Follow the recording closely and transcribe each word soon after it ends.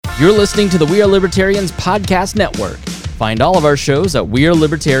You're listening to the We Are Libertarians Podcast Network. Find all of our shows at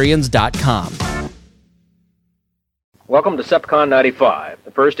wearelibertarians.com. Welcome to SEPCON 95,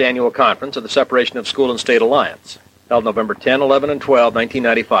 the first annual conference of the Separation of School and State Alliance, held November 10, 11, and 12,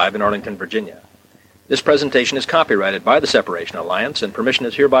 1995 in Arlington, Virginia. This presentation is copyrighted by the Separation Alliance, and permission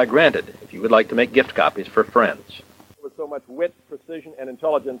is hereby granted if you would like to make gift copies for friends. With so much wit, precision, and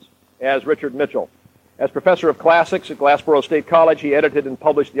intelligence as Richard Mitchell. As professor of classics at Glassboro State College, he edited and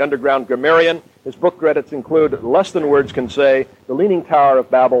published the Underground Grammarian. His book credits include Less Than Words Can Say, The Leaning Tower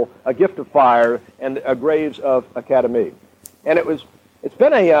of Babel, A Gift of Fire, and Graves of Academy. And it's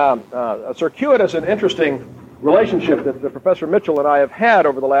been a circuitous and interesting relationship that Professor Mitchell and I have had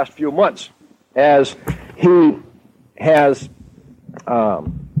over the last few months, as he has,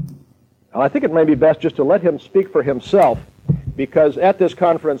 I think it may be best just to let him speak for himself, because at this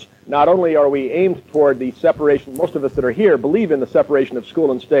conference, not only are we aimed toward the separation, most of us that are here believe in the separation of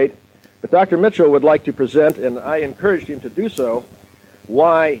school and state, but Dr. Mitchell would like to present, and I encouraged him to do so,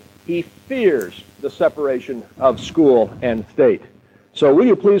 why he fears the separation of school and state. So will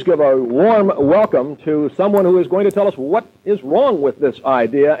you please give a warm welcome to someone who is going to tell us what is wrong with this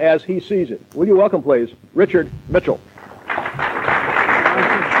idea as he sees it. Will you welcome, please, Richard Mitchell.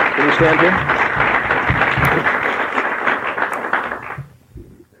 Can you stand here?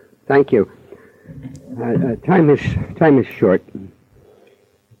 Thank you. Time is short.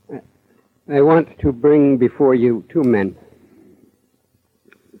 I want to bring before you two men.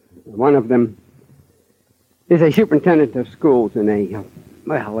 One of them is a superintendent of schools in the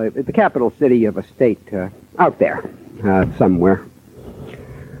capital city of a state out there somewhere.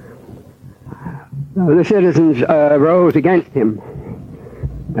 The citizens rose against him,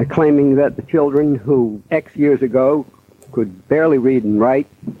 claiming that the children who X years ago could barely read and write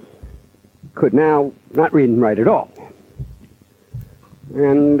could now not read and write at all.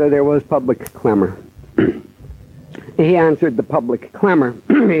 And there was public clamor. He answered the public clamor.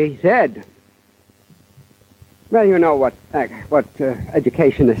 He said, well, you know what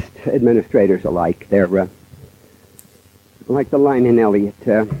educationist administrators are like. They're like the line in Eliot,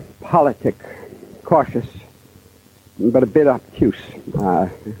 politic, cautious, but a bit obtuse.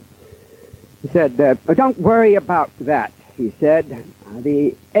 He said, don't worry about that, he said.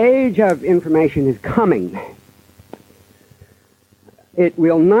 The age of information is coming. It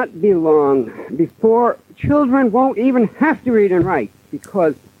will not be long before children won't even have to read and write,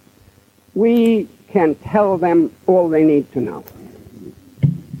 because we can tell them all they need to know.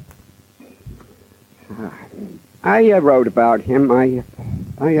 I wrote about him. I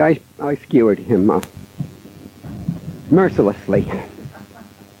skewered him mercilessly.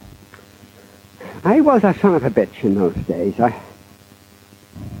 I was a son of a bitch in those days. I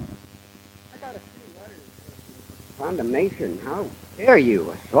got a few letters of condemnation. How dare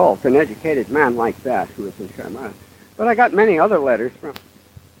you assault an educated man like that who is in Sharma? But I got many other letters from the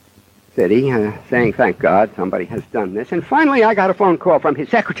city saying, thank God, somebody has done this. And finally, I got a phone call from his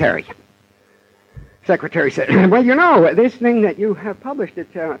secretary. Secretary said, well, you know, this thing that you have published,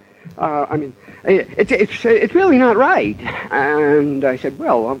 it's really not right. And I said,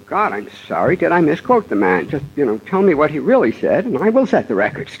 well, oh God, I'm sorry. Did I misquote the man? Just, tell me what he really said, and I will set the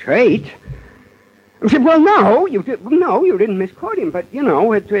record straight. I said, well, no, you didn't misquote him, but,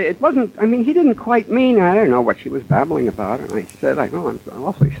 it wasn't, he didn't quite mean, I don't know what she was babbling about. And I said, I'm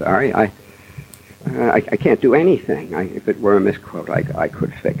awfully sorry. I can't do anything. If it were a misquote, I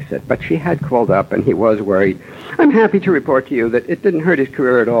could fix it. But she had called up, and he was worried. I'm happy to report to you that it didn't hurt his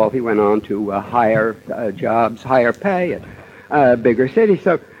career at all. He went on to higher jobs, higher pay at bigger cities.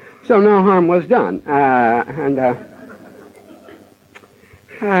 So no harm was done.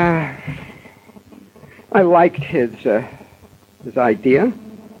 I liked his idea.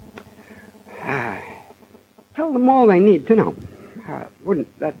 Tell them all they need to know.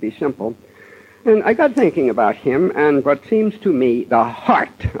 Wouldn't that be simple? And I got thinking about him and what seems to me the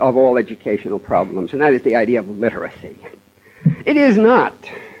heart of all educational problems, and that is the idea of literacy. It is not,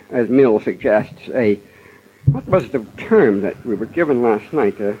 as Mill suggests, what was the term that we were given last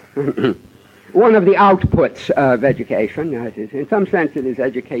night? One of the outputs of education. In some sense, it is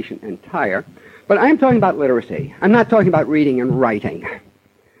education entire. But I'm talking about literacy. I'm not talking about reading and writing.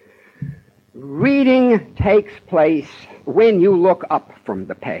 Reading takes place when you look up from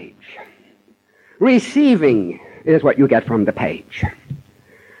the page. Receiving is what you get from the page.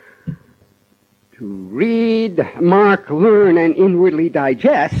 To read, mark, learn, and inwardly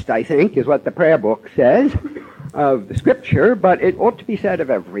digest, I think, is what the prayer book says of the Scripture, but it ought to be said of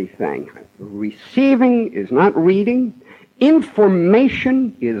everything. Receiving is not reading.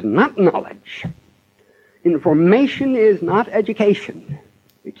 Information is not knowledge. Information is not education.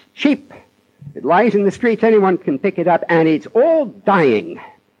 It's cheap. It lies in the streets. Anyone can pick it up, and it's all dying.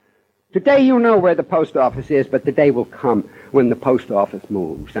 Today you know where the post office is, but the day will come when the post office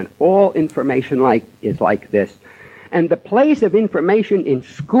moves, and all information is like this. And the place of information in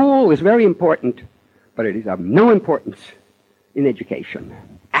school is very important, but it is of no importance in education.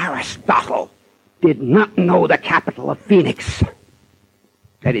 Aristotle did not know the capital of Phoenix.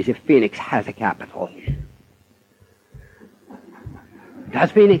 That is, if Phoenix has a capital.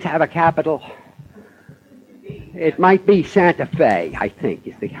 Does Phoenix have a capital? It might be Santa Fe, I think,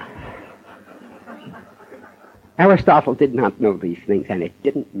 is the... Aristotle did not know these things, and it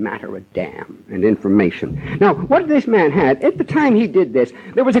didn't matter a damn, and information. Now, what this man had, at the time he did this,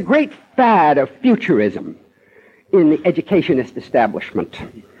 there was a great fad of futurism in the educationist establishment.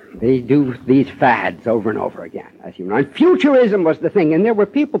 They do these fads over and over again, as you know. And futurism was the thing, and there were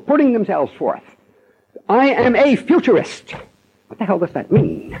people putting themselves forth. I am a futurist. What the hell does that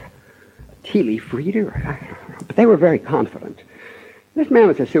mean? A tea leaf reader? I don't know. But they were very confident. This man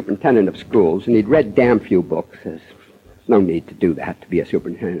was a superintendent of schools, and he'd read damn few books. There's no need to do that to be a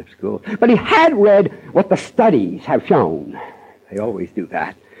superintendent of schools. But he had read what the studies have shown. They always do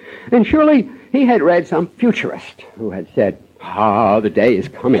that. And surely he had read some futurist who had said, the day is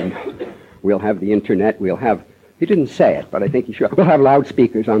coming. We'll have the internet. He didn't say it, but I think he should. We'll have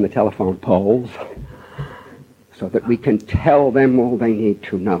loudspeakers on the telephone poles so that we can tell them all they need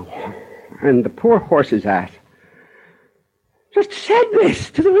to know. And the poor horse's ass just said this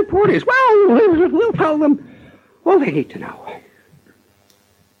to the reporters. Well, we'll tell them all they need to know.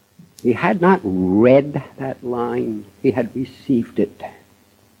 He had not read that line. He had received it.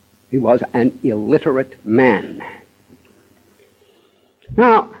 He was an illiterate man.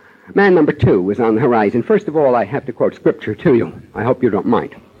 Now, man number 2 is on the horizon. First of all, I have to quote Scripture to you. I hope you don't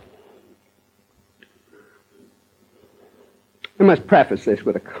mind. I must preface this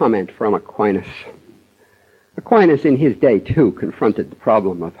with a comment from Aquinas. Aquinas, in his day, too, confronted the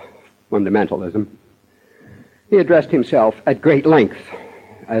problem of fundamentalism. He addressed himself at great length,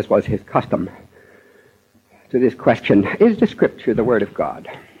 as was his custom, to this question: is the Scripture the Word of God?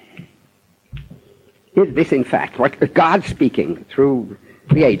 Is this, in fact, what God speaking through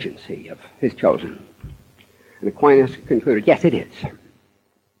the agency of his chosen? And Aquinas concluded, yes, it is.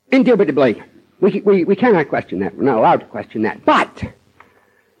 Indubitably. We cannot question that. We're not allowed to question that. But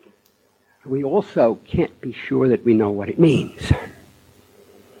we also can't be sure that we know what it means.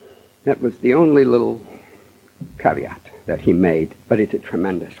 That was the only little caveat that he made, but it's a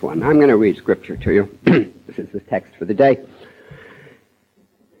tremendous one. I'm going to read Scripture to you. This is the text for the day.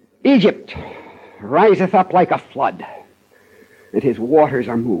 Egypt riseth up like a flood, and his waters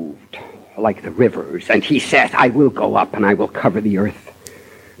are moved like the rivers. And he saith, I will go up, and I will cover the earth,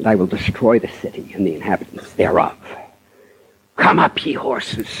 and I will destroy the city and the inhabitants thereof. Come up, ye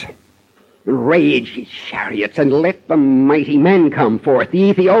horses, and rage, ye chariots, and let the mighty men come forth, the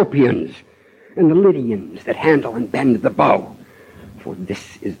Ethiopians, and the Lydians that handle and bend the bow. For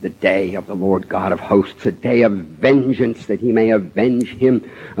this is the day of the Lord God of hosts, a day of vengeance, that he may avenge him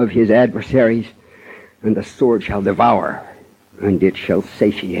of his adversaries. And the sword shall devour, and it shall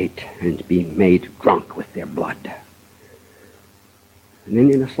satiate, and be made drunk with their blood. And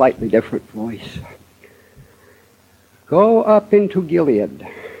then in a slightly different voice, go up into Gilead,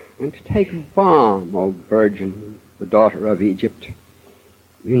 and take balm, O virgin, the daughter of Egypt.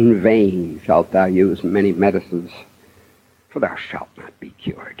 In vain shalt thou use many medicines, for thou shalt not be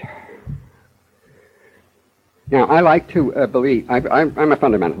cured. Now, I like to believe, I'm a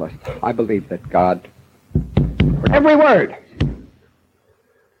fundamentalist. I believe that God, for every word.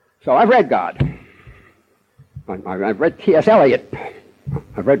 So I've read God. I've read T.S. Eliot.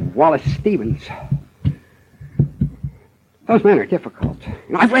 I've read Wallace Stevens. Those men are difficult.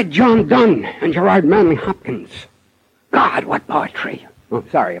 I've read John Donne and Gerard Manley Hopkins. God, what poetry. Oh,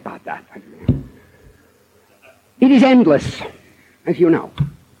 sorry about that. It is endless, as you know.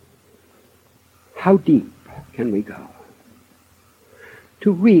 How deep can we go?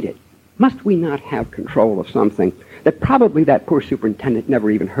 To read it, must we not have control of something that probably that poor superintendent never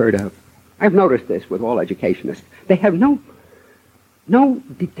even heard of? I've noticed this with all educationists. They have no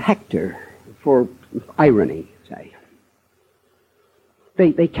detector for irony, say.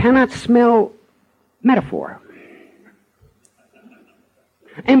 They cannot smell metaphor.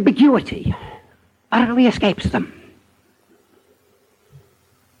 Ambiguity utterly escapes them.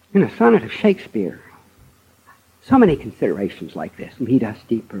 In a sonnet of Shakespeare, so many considerations like this lead us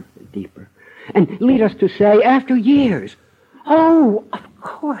deeper and deeper, and lead us to say, after years, oh, of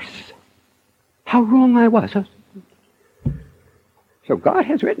course, how wrong I was. So God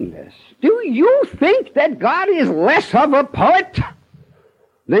has written this. Do you think that God is less of a poet?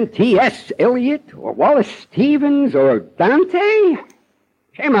 than T.S. Eliot or Wallace Stevens or Dante?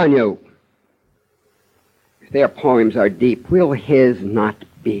 Shame on you. If their poems are deep, will his not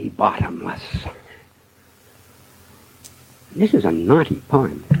be bottomless? This is a naughty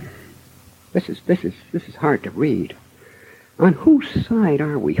poem. This is hard to read. On whose side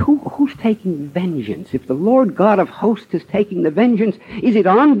are we? Who's taking vengeance? If the Lord God of hosts is taking the vengeance, is it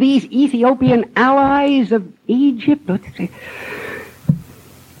on these Ethiopian allies of Egypt?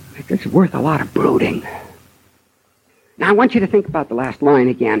 It's worth a lot of brooding. Now, I want you to think about the last line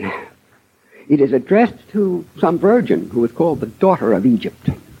again. It is addressed to some virgin who is called the daughter of Egypt.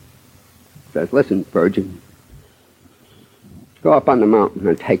 It says, listen, virgin, go up on the mountain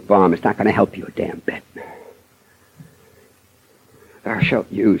and take balm. It's not going to help you a damn bit. Thou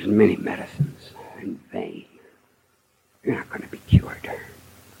shalt use many medicines in vain. You're not going to be cured.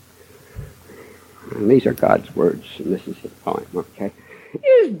 And these are God's words, and this is his poem, okay?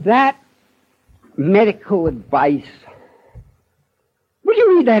 Is that medical advice? Would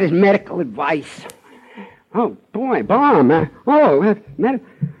you read that as medical advice? Oh, boy, balm. If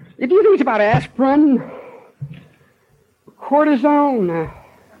you think it's about aspirin, cortisone,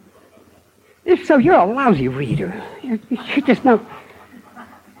 if so, you're a lousy reader. You're just no...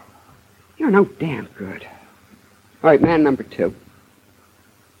 You're no damn good. All right, man number 2.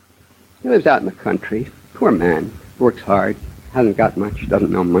 He lives out in the country. Poor man. Works hard. Hasn't got much. Doesn't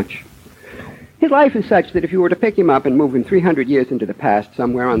know much. His life is such that if you were to pick him up and move him 300 years into the past,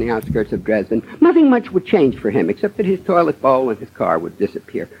 somewhere on the outskirts of Dresden, nothing much would change for him, except that his toilet bowl and his car would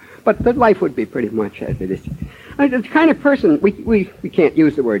disappear. But the life would be pretty much as it is. The kind of person, we can't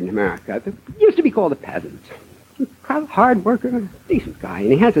use the word in America, it used to be called a peasant. Hard worker, decent guy,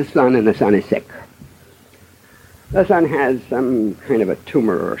 and he has a son, and the son is sick. The son has some kind of a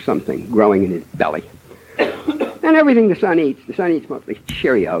tumor or something growing in his belly. And everything the son eats mostly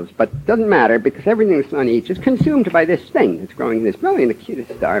Cheerios, but it doesn't matter because everything the son eats is consumed by this thing that's growing in his belly, and the kid is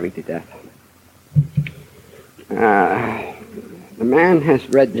starving to death. The man has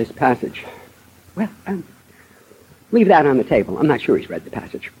read this passage. Well, leave that on the table. I'm not sure he's read the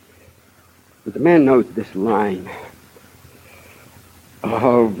passage. But the man knows this line.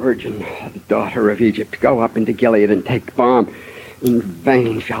 Oh, virgin, the daughter of Egypt, go up into Gilead and take balm. In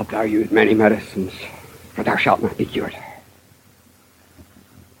vain shalt thou use many medicines, for thou shalt not be cured.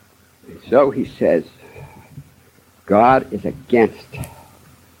 And so he says, God is against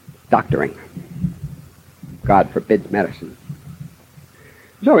doctoring. God forbids medicine.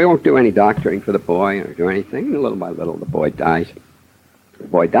 So he won't do any doctoring for the boy or do anything. And little by little, the boy dies. The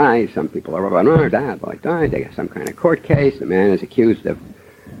boy dies. Some people are over, no, the boy died. They got some kind of court case. The man is accused of,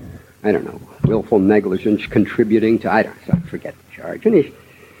 I don't know, willful negligence contributing to, I forget the charge. And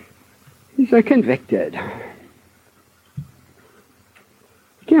he's convicted. You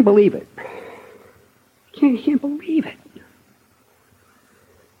can't believe it. You can't believe it.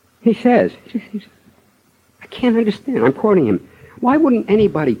 He says, I can't understand. I'm quoting him. Why wouldn't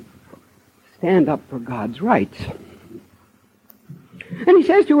anybody stand up for God's rights? And he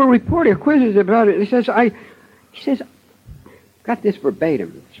says to a reporter, quizzes about it, he says, got this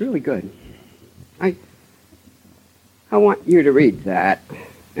verbatim. It's really good. I want you to read that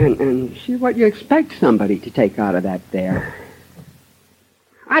and see what you expect somebody to take out of that there.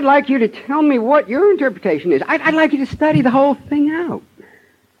 I'd like you to tell me what your interpretation is. I'd like you to study the whole thing out.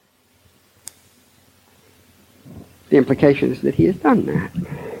 The implication is that he has done that.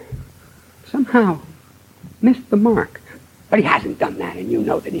 Somehow missed the mark. But he hasn't done that, and you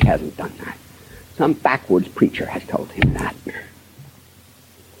know that he hasn't done that. Some backwoods preacher has told him that.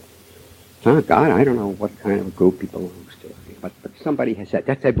 Oh, God, I don't know what kind of a group he belongs to. But somebody has said,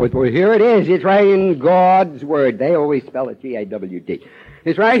 that's it, well, here it is. It's right in God's Word. They always spell it G-A-W-D.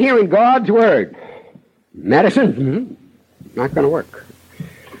 It's right here in God's Word. Medicine? Mm-hmm. Not going to work.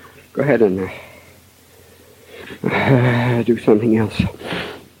 Go ahead and do something else.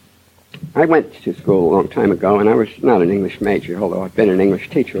 I went to school a long time ago, and I was not an English major, although I've been an English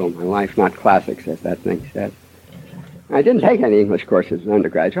teacher all my life, not classics, as that thing says. I didn't take any English courses as an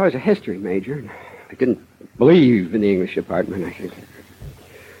undergraduate. I was a history major, and I didn't believe in the English department. I think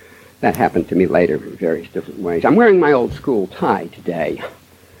that happened to me later in various different ways. I'm wearing my old school tie today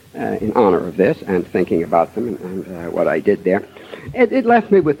in honor of this and thinking about them and what I did there. It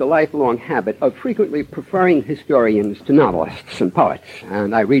left me with the lifelong habit of frequently preferring historians to novelists and poets,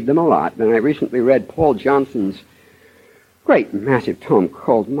 and I read them a lot. And I recently read Paul Johnson's great, massive tome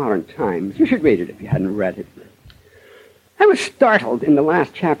called Modern Times. You should read it if you hadn't read it. I was startled in the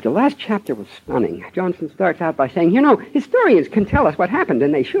last chapter. The last chapter was stunning. Johnson starts out by saying, historians can tell us what happened,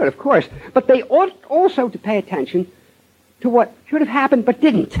 and they should, of course, but they ought also to pay attention to what should have happened but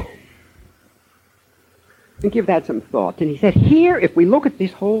didn't. And give that some thought. And he said, here, if we look at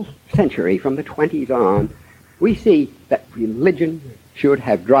this whole century from the 20s on, we see that religion should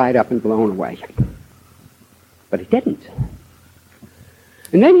have dried up and blown away. But it didn't.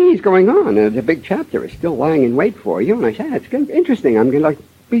 And then he's going on, and the big chapter is still lying in wait for you, and I said, it's interesting. I'm going to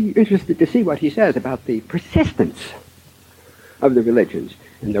be interested to see what he says about the persistence of the religions.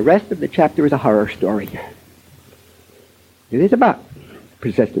 And the rest of the chapter is a horror story. It is about the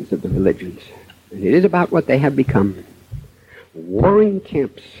persistence of the religions. And it is about what they have become. Warring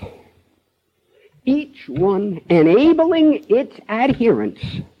camps. Each one enabling its adherents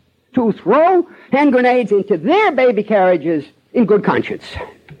to throw hand grenades into their baby carriages in good conscience.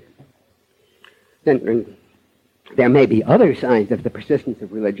 Then there may be other signs of the persistence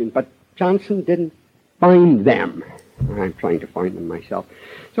of religion, but Johnson didn't find them. I'm trying to find them myself.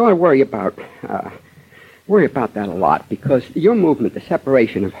 So I worry about that a lot, because your movement, the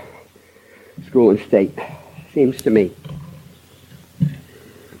separation of school and state, seems to me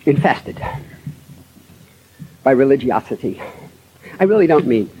infested by religiosity. I really don't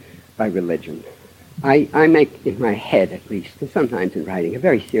mean by religion. I make, in my head at least, and sometimes in writing, a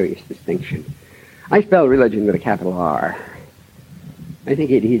very serious distinction. I spell religion with a capital R. I think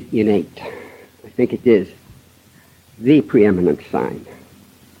it is innate. I think it is the preeminent sign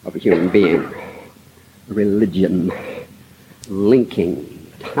of a human being. Religion,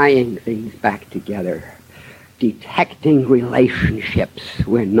 linking, tying things back together, detecting relationships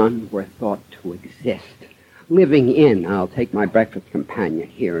where none were thought to exist, living in, I'll take my breakfast companion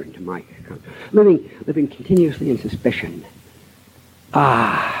here into my, living continuously in suspicion.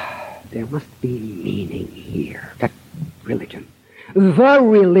 There must be meaning here. That religion. The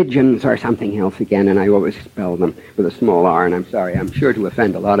religions are something else again, and I always spell them with a small r, and I'm sorry, I'm sure to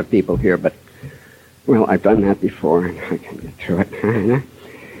offend a lot of people here, but, well, I've done that before, and I can get through it.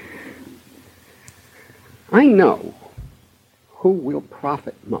 I know who will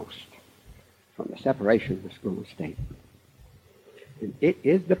profit most from the separation of school and state. And it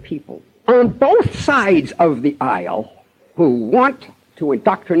is the people on both sides of the aisle who want to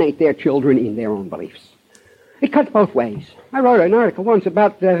indoctrinate their children in their own beliefs. It cuts both ways. I wrote an article once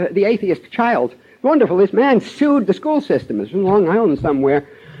about the atheist child. Wonderful. This man sued the school system. It's in Long Island somewhere,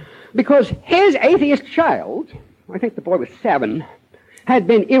 because his atheist child, I think the boy was 7, had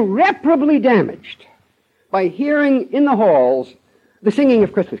been irreparably damaged by hearing in the halls the singing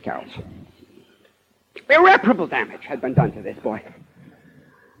of Christmas carols. Irreparable damage had been done to this boy.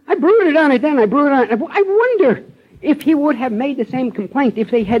 I brooded on it then. I wonder if he would have made the same complaint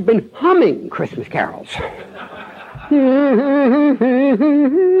if they had been humming Christmas carols.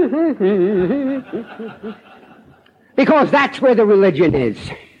 Because that's where the religion is.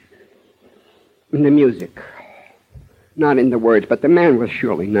 In the music. Not in the words, but the man was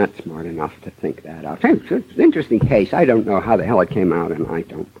surely not smart enough to think that out. It's an interesting case. I don't know how the hell it came out, and I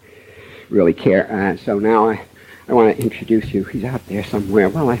don't really care. So now I want to introduce you. He's out there somewhere.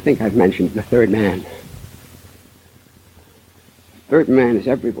 Well, I think I've mentioned the third man. The third man is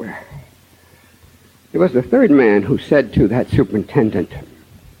everywhere. It was the third man who said to that superintendent,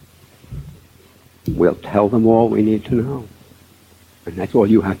 "We'll tell them all we need to know. And that's all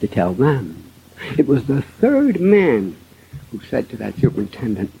you have to tell them." It was the third man who said to that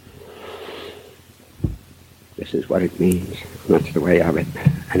superintendent, "This is what it means. That's the way of it.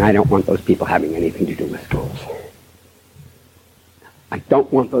 And I don't want those people having anything to do with schools. I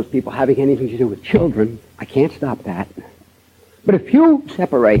don't want those people having anything to do with children. I can't stop that. But if you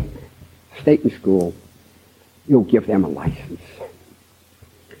separate state and school, you'll give them a license."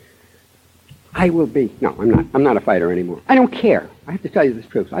 I'm not a fighter anymore. I don't care. I have to tell you this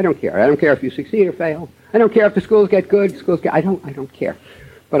truth. I don't care. I don't care if you succeed or fail. I don't care if the schools get good, I don't care.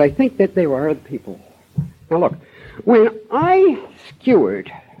 But I think that there are other people. Now look, when I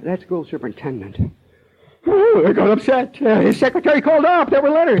skewered that school superintendent, I got upset. His secretary called up. There were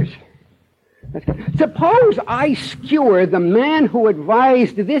letters. Suppose I skewer the man who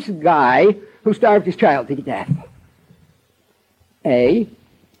advised this guy who starved his child to death. A,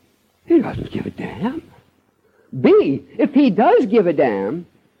 he doesn't give a damn. B, if he does give a damn,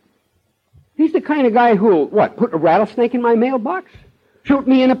 he's the kind of guy who'll, put a rattlesnake in my mailbox? Shoot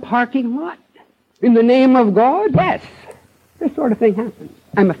me in a parking lot? In the name of God? Yes. This sort of thing happens.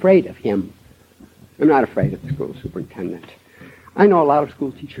 I'm afraid of him. I'm not afraid of the school superintendent. I know a lot of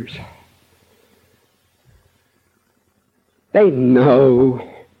school teachers. They know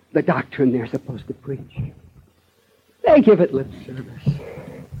the doctrine they're supposed to preach. They give it lip service.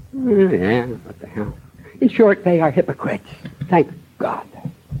 Yeah, what the hell. In short, they are hypocrites. Thank God.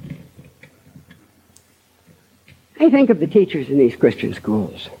 I think of the teachers in these Christian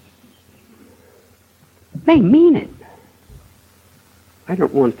schools. They mean it. I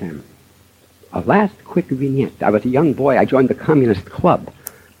don't want them. A last quick vignette. I was a young boy. I joined the Communist Club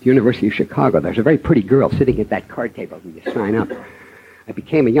at the University of Chicago. There's a very pretty girl sitting at that card table when you sign up. I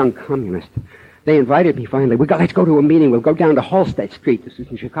became a young communist. They invited me finally. Let's go to a meeting. We'll go down to Halsted Street. This is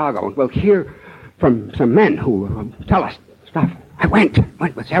in Chicago. And we'll hear from some men who tell us stuff. I went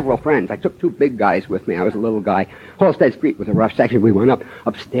with several friends. I took 2 big guys with me. I was a little guy. Halsted Street was a rough section. We went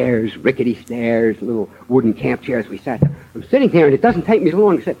upstairs, rickety stairs, little wooden camp chairs. We sat there. I'm sitting there, and it doesn't take me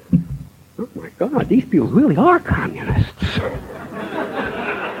long. I said, oh, my God, these people really are communists.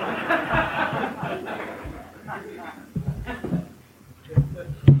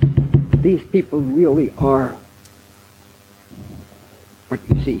 These people really are what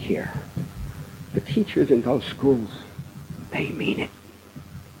you see here. The teachers in those schools, they mean it.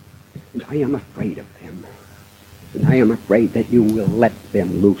 And I am afraid of them. And I am afraid that you will let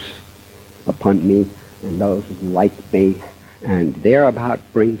them loose upon me and those like me, and thereabout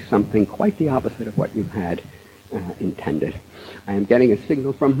bring something quite the opposite of what you had intended. I am getting a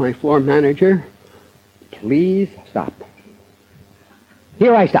signal from my floor manager. Please stop.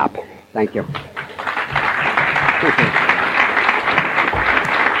 Here I stop. Thank you.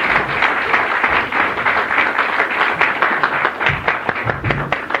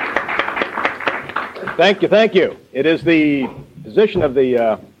 Thank you. It is the position of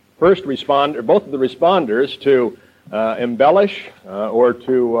the first responder, both of the responders, to embellish or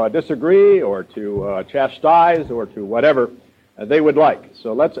to disagree or to chastise or to whatever they would like.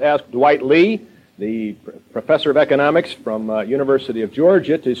 So let's ask Dwight Lee, the professor of economics from University of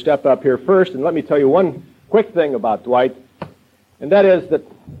Georgia, to step up here first. And let me tell you one quick thing about Dwight, and that is that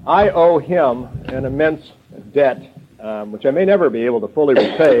I owe him an immense debt, which I may never be able to fully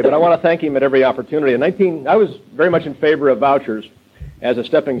repay, but I want to thank him at every opportunity. I was very much in favor of vouchers as a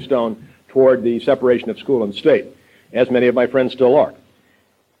stepping stone toward the separation of school and state, as many of my friends still are.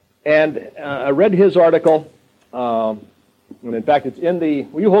 And I read his article, and in fact it's in the,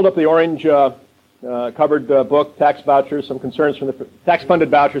 will you hold up the orange covered book, Tax Vouchers, Some Concerns from the, Tax-Funded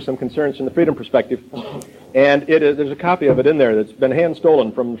Vouchers, Some Concerns from the Freedom Perspective. And there's a copy of it in there that's been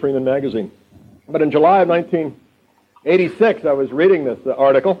hand-stolen from Freeman magazine. But in July of 1986, I was reading this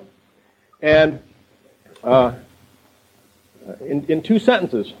article, and in 2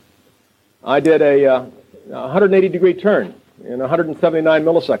 sentences, I did a 180-degree turn in 179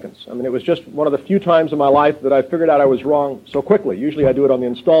 milliseconds. I mean, it was just one of the few times in my life that I figured out I was wrong so quickly. Usually I do it on the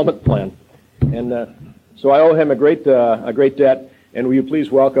installment plan. And so I owe him a great debt. And will you please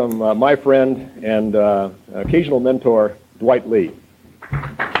welcome my friend and occasional mentor, Dwight Lee.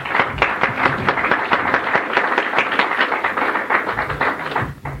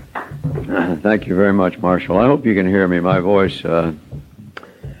 Thank you very much, Marshall. I hope you can hear me. My voice, well,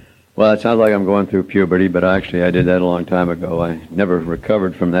 it sounds like I'm going through puberty, but actually I did that a long time ago. I never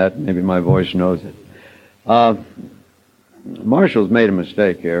recovered from that. Maybe my voice knows it. Marshall's made a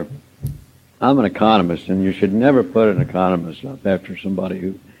mistake here. I'm an economist, and you should never put an economist up after somebody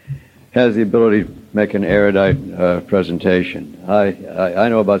who has the ability to make an erudite presentation. I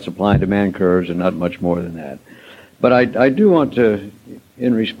know about supply and demand curves and not much more than that. But I do want to,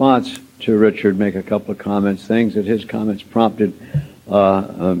 in response to Richard, make a couple of comments, things that his comments prompted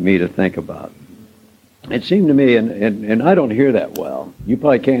me to think about. It seemed to me, and I don't hear that well. You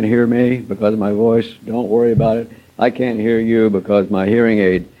probably can't hear me because of my voice. Don't worry about it. I can't hear you because my hearing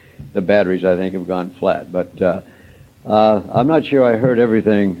aid, the batteries, I think, have gone flat. But I'm not sure I heard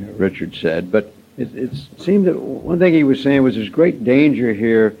everything Richard said, but it seemed that one thing he was saying was there's great danger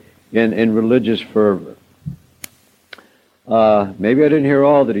here in religious fervor. Maybe I didn't hear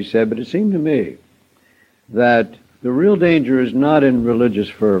all that he said, but it seemed to me that the real danger is not in religious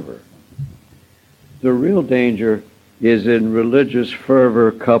fervor. The real danger is in religious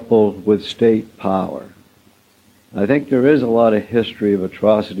fervor coupled with state power. I think there is a lot of history of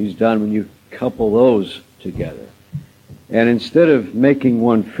atrocities done when you couple those together. And instead of making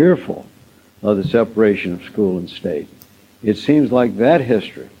one fearful of the separation of school and state, it seems like that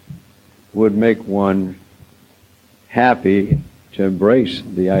history would make one happy to embrace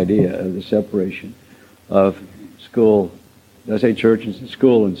the idea of the separation of school, did I say church and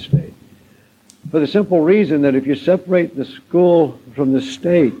school and state? For the simple reason that if you separate the school from the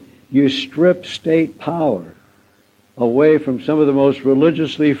state, you strip state power away from some of the most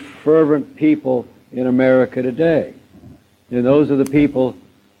religiously fervent people in America today. And those are the people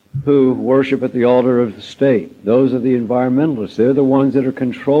who worship at the altar of the state. Those are the environmentalists. They're the ones that are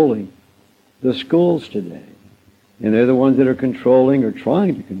controlling the schools today. And they're the ones that are controlling or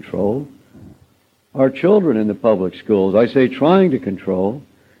trying to control our children in the public schools. I say trying to control.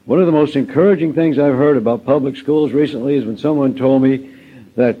 One of the most encouraging things I've heard about public schools recently is when someone told me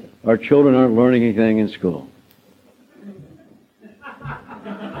that our children aren't learning anything in school.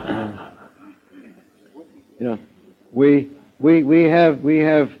 We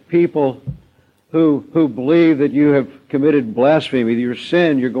have people who believe that you have committed blasphemy, that you're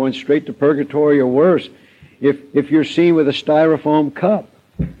sin, you're going straight to purgatory or worse if you're seen with a styrofoam cup.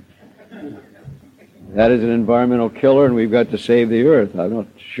 That is an environmental killer, and we've got to save the earth. I'm not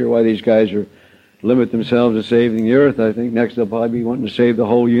sure why these guys limit themselves to saving the earth. I think next they'll probably be wanting to save the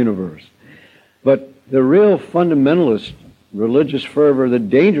whole universe. But the real fundamentalist religious fervor, the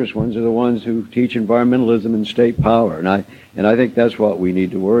dangerous ones, are the ones who teach environmentalism and state power. And I think that's what we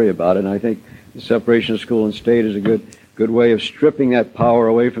need to worry about. And I think the separation of school and state is a good way of stripping that power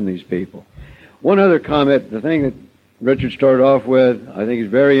away from these people. One other comment, the thing that Richard started off with, I think is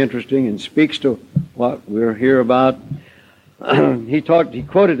very interesting and speaks to what we're here about. He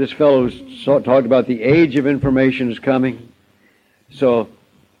quoted this fellow who talked about the age of information is coming, so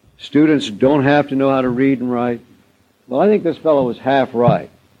students don't have to know how to read and write. Well, I think this fellow was half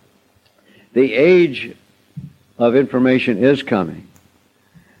right. The age of information is coming,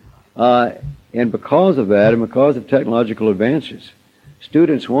 and because of that, and because of technological advances,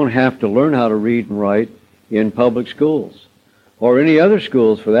 students won't have to learn how to read and write in public schools, or any other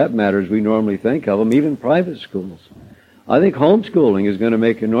schools for that matter as we normally think of them, even private schools. I think homeschooling is going to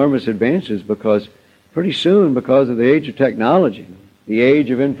make enormous advances because pretty soon, because of the age of technology, the age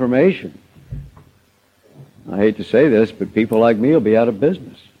of information, I hate to say this, but people like me will be out of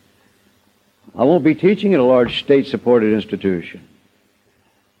business. I won't be teaching at a large state-supported institution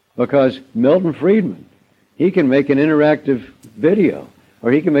because Milton Friedman, he can make an interactive video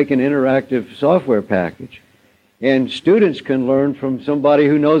or he can make an interactive software package, and students can learn from somebody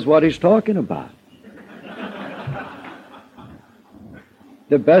who knows what he's talking about.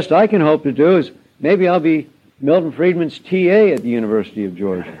 The best I can hope to do is maybe I'll be Milton Friedman's TA at the University of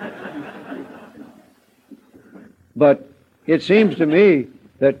Georgia. But it seems to me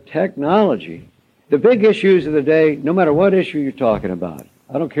that technology, the big issues of the day, no matter what issue you're talking about,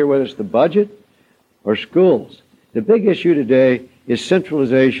 I don't care whether it's the budget or schools, the big issue today is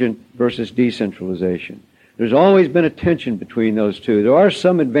centralization versus decentralization. There's always been a tension between those two. There are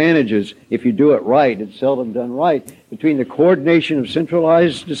some advantages if you do it right. It's seldom done right, between the coordination of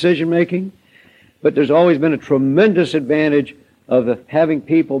centralized decision-making, but there's always been a tremendous advantage of having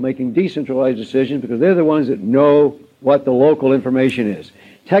people making decentralized decisions because they're the ones that know what the local information is.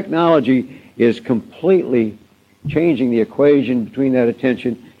 Technology is completely changing the equation between that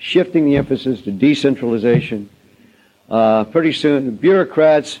attention, shifting the emphasis to decentralization. Pretty soon, the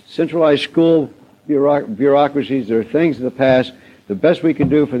bureaucrats, centralized school bureaucracies, there are things of the past. The best we can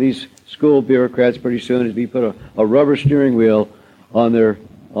do for these school bureaucrats pretty soon is we put a rubber steering wheel on their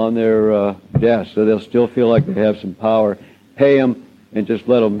desk so they'll still feel like they have some power. Pay them and just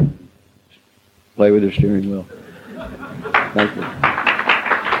let them play with their steering wheel. Thank you.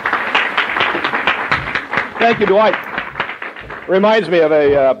 Thank you, Dwight. Reminds me of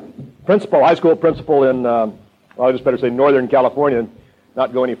a principal, high school principal in, well, I just better say Northern California, and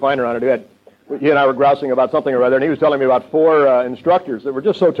not go any finer on it. He and I were grousing about something or other, and he was telling me about 4 instructors that were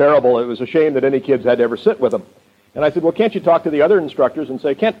just so terrible it was a shame that any kids had to ever sit with them. And I said, well, can't you talk to the other instructors and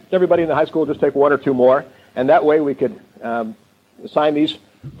say, can't everybody in the high school just take 1 or 2 more? And that way we could assign these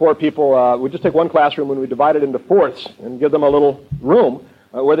 4 people, we'd just take one classroom and we divide it into fourths and give them a little room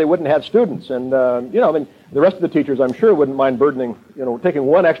where they wouldn't have students. And, I mean, the rest of the teachers, I'm sure, wouldn't mind burdening, taking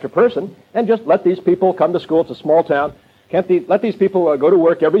 1 extra person and just let these people come to school. It's a small town. Let these people go to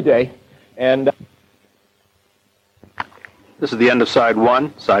work every day. And this is the end of side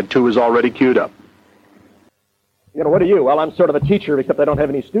 1. Side 2 is already queued up. What are you? Well, I'm sort of a teacher, except I don't have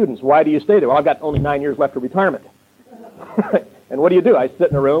any students. Why do you stay there? Well, I've got only 9 years left of retirement. And what do? I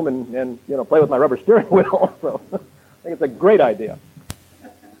sit in a room and play with my rubber steering wheel. So I think it's a great idea.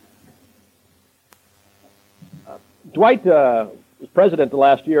 Dwight was president the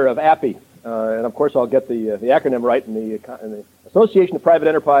last year of APPE, and of course I'll get the acronym right, in the Association of Private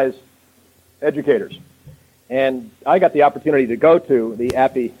Enterprise Educators. And I got the opportunity to go to the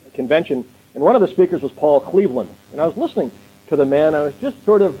APPE convention, and one of the speakers was Paul Cleveland. And I was listening to the man, I was just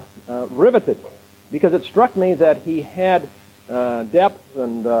sort of riveted, because it struck me that he had depth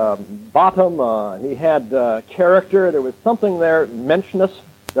and bottom, he had character, there was something there, mentionous,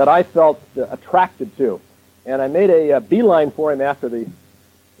 that I felt attracted to. And I made a beeline for him after the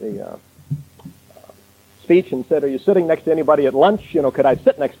speech and said, are you sitting next to anybody at lunch? Could I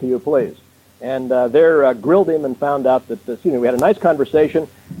sit next to you, please? And there grilled him and found out that, we had a nice conversation,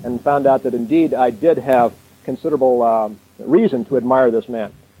 and found out that indeed I did have considerable reason to admire this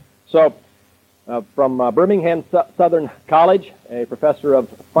man. So, from Birmingham Southern College, a professor of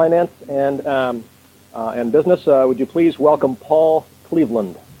finance and business, would you please welcome Paul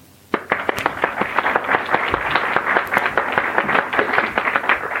Cleveland?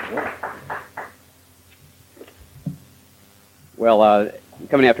 Well,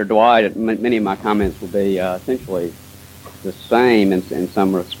 coming after Dwight, many of my comments will be essentially the same in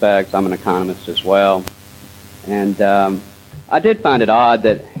some respects. I'm an economist as well. And I did find it odd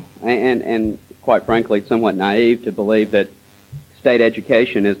that, and quite frankly, somewhat naive to believe that state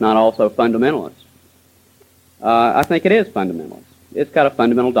education is not also fundamentalist. I think it is fundamentalist. It's got a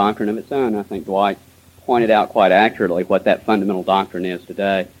fundamental doctrine of its own. I think Dwight pointed out quite accurately what that fundamental doctrine is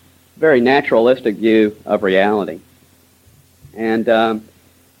today. Very naturalistic view of reality. And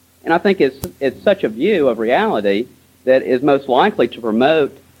I think it's such a view of reality that is most likely to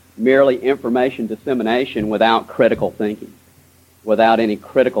promote merely information dissemination without critical thinking, without any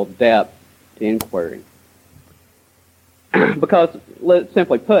critical depth to inquiry. Because,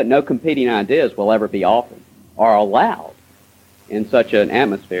 simply put, no competing ideas will ever be offered or allowed in such an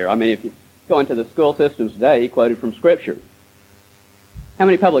atmosphere. I mean, if you go into the school systems today, he quoted from Scripture. How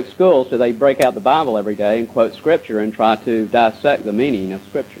many public schools do they break out the Bible every day and quote Scripture and try to dissect the meaning of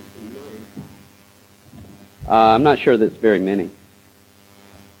Scripture? I'm not sure that's very many.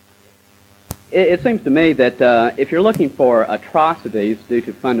 It seems to me that if you're looking for atrocities due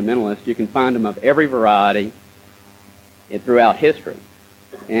to fundamentalists, you can find them of every variety throughout history.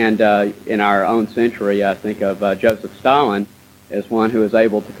 And in our own century, I think of Joseph Stalin as one who was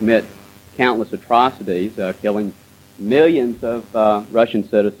able to commit countless atrocities, killing millions of Russian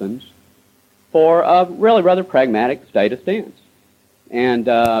citizens for a really rather pragmatic statist ends.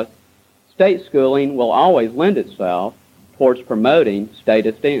 And state schooling will always lend itself towards promoting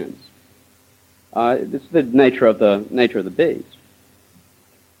statist ends. It's the nature of the beast.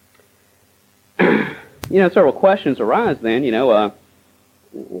 Several questions arise then.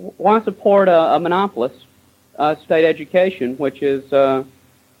 Why support a monopolist state education, which is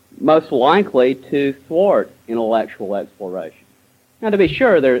most likely to thwart intellectual exploration? Now, to be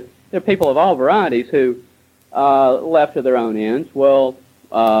sure, there are people of all varieties who, left to their own ends, will,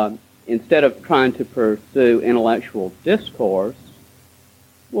 instead of trying to pursue intellectual discourse,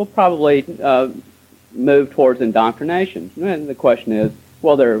 will probably move towards indoctrination. And the question is,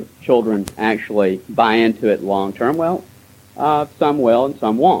 will their children actually buy into it long term? Well, some will and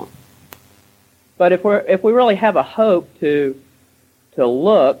some won't. But if we really have a hope to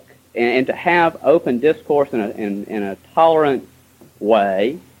look and to have open discourse in a tolerant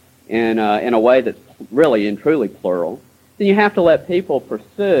way, in a way that's really and truly plural, then you have to let people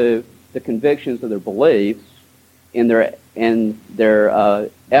pursue the convictions of their beliefs in their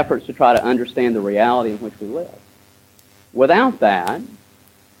efforts to try to understand the reality in which we live. Without that,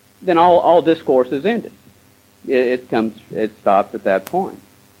 then all discourse is ended. It stops at that point.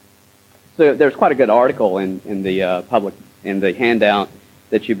 So there's quite a good article in the handout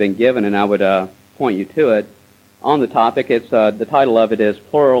that you've been given, and I would point you to it on the topic. It's the title of it is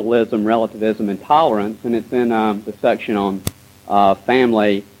Pluralism, Relativism, and Tolerance, and it's in the section on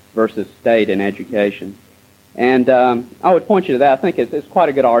family versus state and education. And I would point you to that. I think it's quite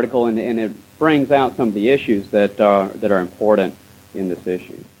a good article, and it brings out some of the issues that are important in this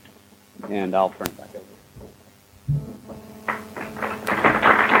issue. And I'll turn it back over.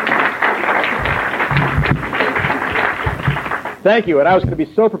 Thank you. And I was going to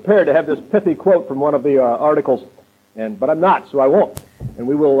be so prepared to have this pithy quote from one of the articles, but I'm not, so I won't. And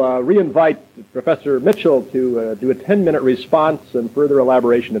we will re-invite Professor Mitchell to do a 10-minute response and further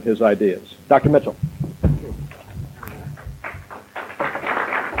elaboration of his ideas. Dr. Mitchell.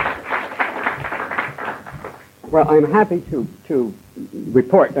 Well, I'm happy to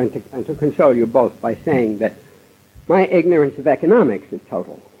report and to console you both by saying that my ignorance of economics is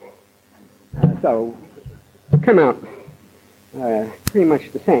total. So, come out pretty much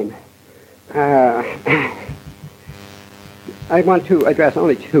the same. I want to address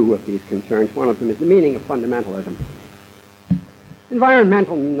only two of these concerns. One of them is the meaning of fundamentalism.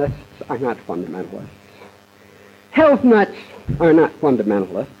 Environmentalists are not fundamentalists. Health nuts are not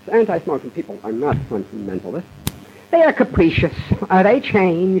fundamentalists. Anti-smoking people are not fundamentalists. They are capricious. They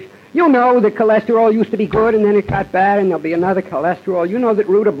change. You know that cholesterol used to be good and then it got bad and there'll be another cholesterol. You know that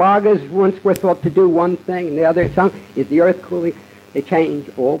rutabagas once were thought to do one thing and the other. Is the earth cooling? They change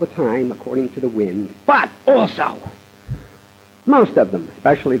all the time according to the wind. But also, most of them,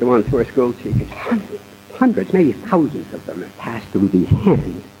 especially the ones who are school teachers, hundreds, maybe thousands of them have passed through these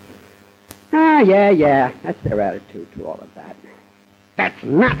hands. Yeah, that's their attitude to all of that. That's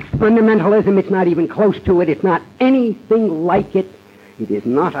not fundamentalism. It's not even close to it. It's not anything like it. It is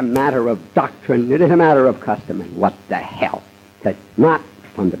not a matter of doctrine. It is a matter of custom. And what the hell? That's not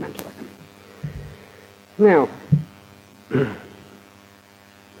fundamentalism. Now,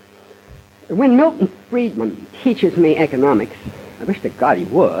 when Milton Friedman teaches me economics, I wish to God he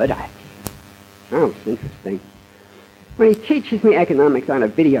would. Sounds interesting. When he teaches me economics on a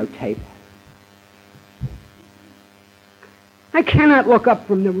videotape, I cannot look up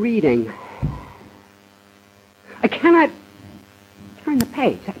from the reading. I cannot turn the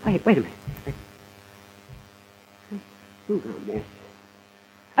page. Wait a minute.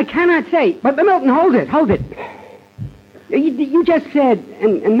 I cannot say, but Milton, hold it. You just said,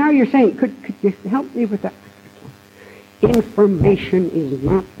 and now you're saying, could you help me with that? Information is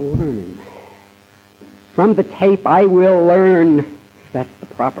not learning. From the tape, I will learn. That's the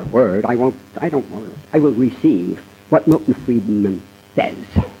proper word. I don't learn. I will receive what Milton Friedman says.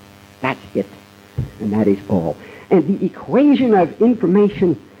 That's it. And that is all. And the equation of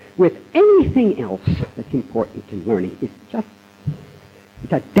information with anything else that's important in learning is just,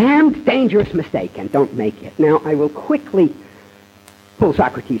 it's a damned dangerous mistake, and don't make it. Now, I will quickly pull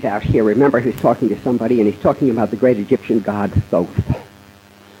Socrates out here. Remember, he's talking to somebody, and he's talking about the great Egyptian god Thoth.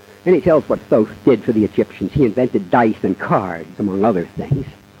 And he tells what Thoth did for the Egyptians. He invented dice and cards, among other things.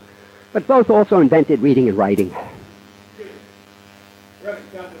 But Thoth also invented reading and writing.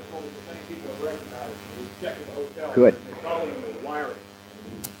 Good. Wiring.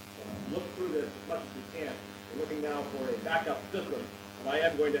 Look through this as much as you can. We're looking now for a backup system, and I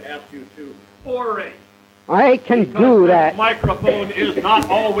am going to ask you to orate. I can do that. The microphone is not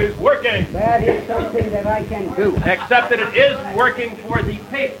always working. That is something that I can do. Except that it is working for the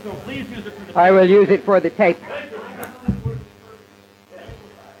tape, so please use it for the tape. I will use it for the tape.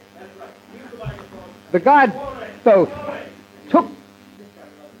 The god Thoth took...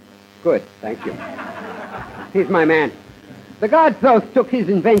 Good, thank you. He's my man. The god Thoth took his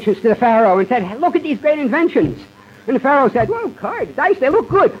inventions to the Pharaoh and said, look at these great inventions. And the Pharaoh said, well, cards, dice, they look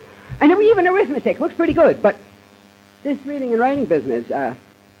good. And even arithmetic looks pretty good. But this reading and writing business, the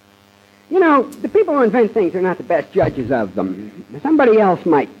people who invent things are not the best judges of them. Somebody else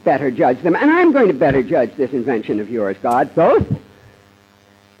might better judge them. And I'm going to better judge this invention of yours, god Thoth.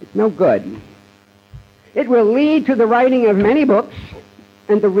 It's no good. It will lead to the writing of many books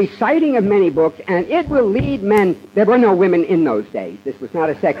and the reciting of many books, and it will lead men. There were no women in those days. This was not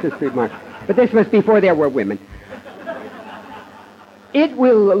a sexist remark, but this was before there were women. It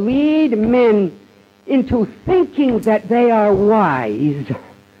will lead men into thinking that they are wise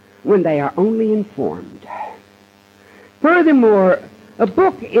when they are only informed. Furthermore, a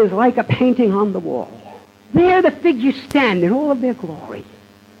book is like a painting on the wall. There the figures stand in all of their glory.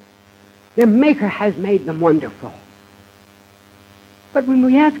 Their maker has made them wonderful. But when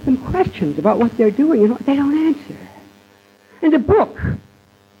we ask them questions about what they're doing, they don't answer. And a book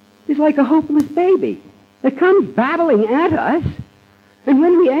is like a hopeless baby that comes babbling at us, and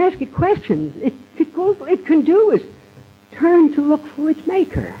when we ask it questions, it can do is turn to look for its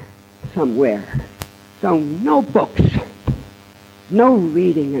maker somewhere. So no books, no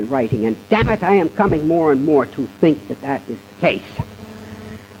reading and writing, and damn it, I am coming more and more to think that that is the case.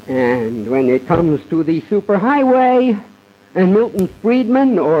 And when it comes to the superhighway and Milton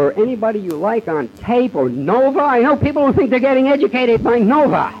Friedman or anybody you like on tape or Nova, I know people who think they're getting educated by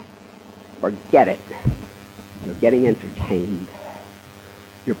Nova. Forget it. You're getting entertained.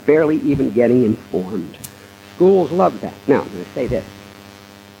 You're barely even getting informed. Schools love that. Now, I'm going to say this.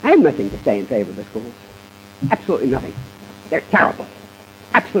 I have nothing to say in favor of the schools. Absolutely nothing. They're terrible.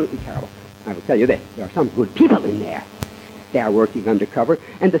 Absolutely terrible. I will tell you this. There are some good people in there. They are working undercover,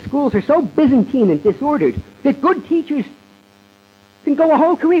 and the schools are so Byzantine and disordered that good teachers can go a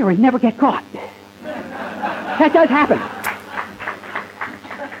whole career and never get caught. That does happen.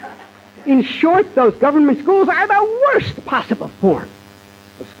 In short, those government schools are the worst possible form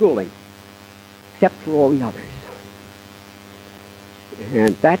of schooling, except for all the others.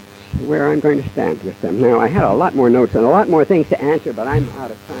 And that's where I'm going to stand with them. Now, I had a lot more notes and a lot more things to answer, but I'm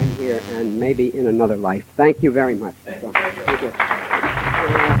out of time here, and maybe in another life. Thank you very much. Thank you.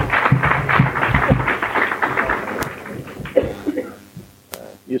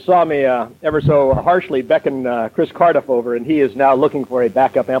 You saw me ever so harshly beckon Chris Cardiff over, and he is now looking for a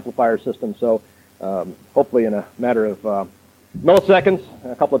backup amplifier system. So hopefully in a matter of milliseconds,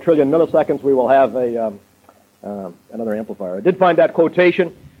 a couple of trillion milliseconds, we will have another amplifier. I did find that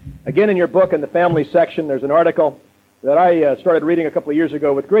quotation. Again, in your book, in the family section, there's an article that I started reading a couple of years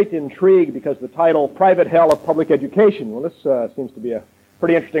ago with great intrigue because the title, Private Hell of Public Education. Well, this seems to be a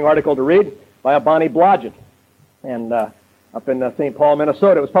pretty interesting article to read by a Bonnie Blodgett. And up in St. Paul,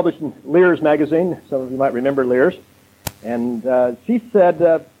 Minnesota. It was published in Lear's magazine. Some of you might remember Lear's. And she said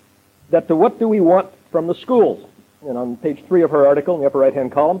that what do we want from the schools? And on page 3 of her article, in the upper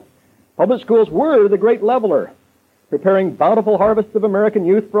right-hand column, public schools were the great leveler, preparing bountiful harvests of American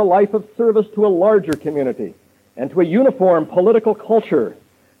youth for a life of service to a larger community and to a uniform political culture.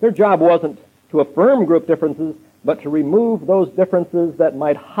 Their job wasn't to affirm group differences, but to remove those differences that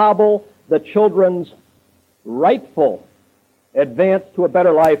might hobble the children's rightful advance to a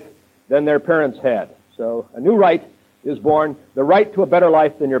better life than their parents had. So a new right is born, the right to a better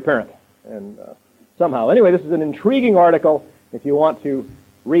life than your parent. And somehow, anyway, this is an intriguing article if you want to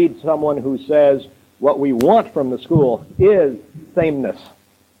read someone who says what we want from the school is sameness,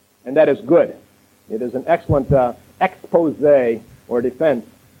 and that is good. It is an excellent expose or defense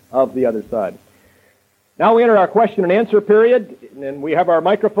of the other side. Now we enter our question and answer period, and we have our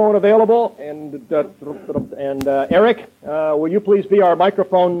microphone available. And Eric, will you please be our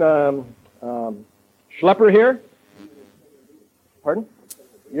microphone schlepper here? Pardon?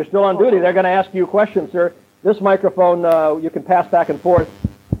 You're still on duty. They're going to ask you questions, sir. This microphone you can pass back and forth.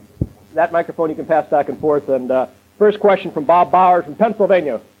 That microphone you can pass back and forth. And first question from Bob Bowers from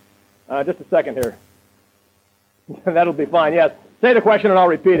Pennsylvania. Just a second here. That'll be fine. Yes. Say the question and I'll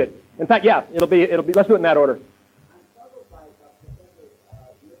repeat it. In fact, yeah, it'll be. Let's do it in that order.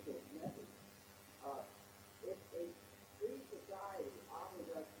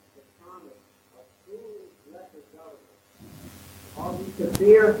 Are we to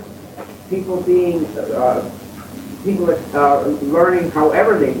fear people being learning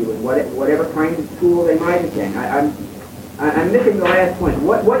however they do it, whatever kind of school they might attend? I'm missing the last point.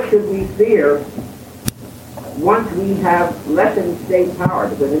 What should we fear once we have lessened state power?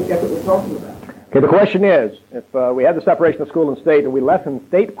 Because I think that's what we're talking about. Okay, the question is, if we have the separation of school and state and we lessen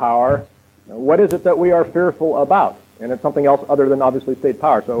state power, what is it that we are fearful about? And it's something else other than obviously state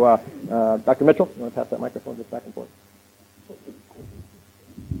power. So, Dr. Mitchell, you want to pass that microphone just back and forth?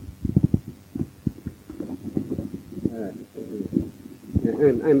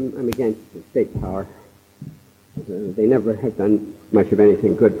 I'm against the state power. They never have done much of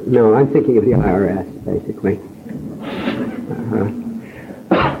anything good. No, I'm thinking of the IRS, basically.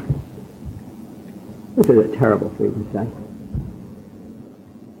 This is a terrible thing to say.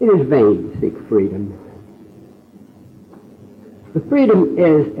 It is vain to seek freedom. The freedom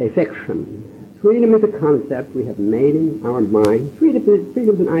is a fiction. Freedom is a concept we have made in our mind. Freedom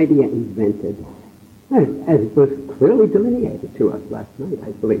is an idea invented, as it was clearly delineated to us last night,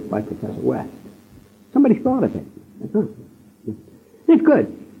 I believe, by Professor West. Somebody thought of it. It's good.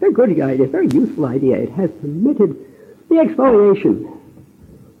 Very good idea. Very useful idea. It has permitted the exfoliation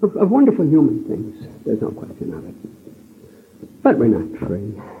of wonderful human things. There's no question of it. But we're not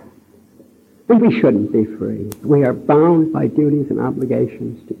free. And we shouldn't be free. We are bound by duties and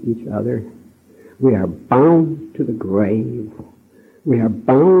obligations to each other. We are bound to the grave. We are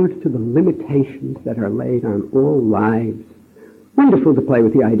bound to the limitations that are laid on all lives. Wonderful to play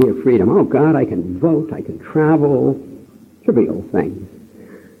with the idea of freedom. Oh, God, I can vote, I can travel, trivial things.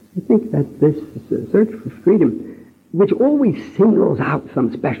 I think that this search for freedom, which always singles out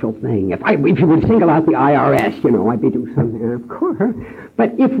some special thing. If you would single out the IRS, I'd be doing something, of course.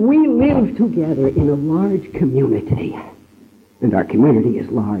 But if we live together in a large community, and our community is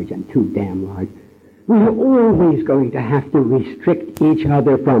large and too damn large, we're always going to have to restrict each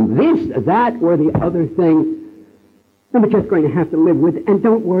other from this, that, or the other thing. And we're just going to have to live with it. And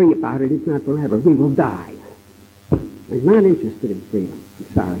don't worry about it. It's not forever. We will die. I'm not interested in freedom. I'm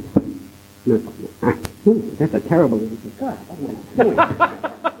sorry. That's a terrible answer. God,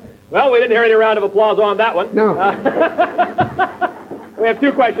 well, we didn't hear any round of applause on that one. No. We have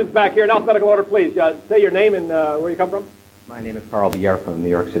two questions back here in alphabetical order, please. Say your name and where you come from. My name is Carl Bier from New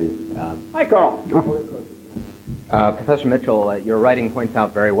York City. Hi, Carl. Professor Mitchell, your writing points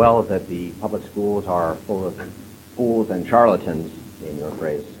out very well that the public schools are full of fools and charlatans, in your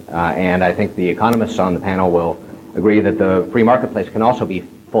phrase. And I think the economists on the panel will agree that the free marketplace can also be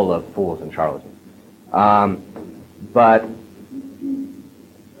full of fools and charlatans.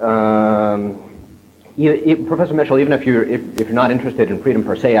 Professor Mitchell, even if you're not interested in freedom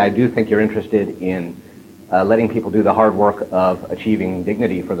per se, I do think you're interested in letting people do the hard work of achieving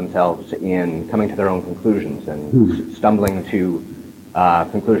dignity for themselves in coming to their own conclusions and stumbling to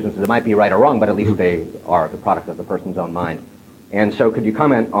conclusions that might be right or wrong, but at least they are the product of the person's own mind. And so could you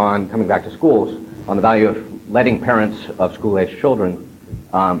comment on, coming back to schools, on the value of letting parents of school-aged children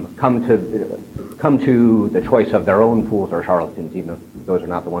come to the choice of their own fools or charlatans, even if those are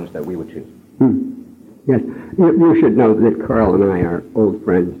not the ones that we would choose? Yes. You should know that Carl and I are old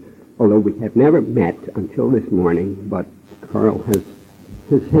friends, although we have never met until this morning, but Carl has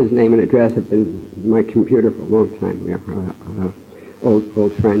his name and address have been in my computer for a long time. We are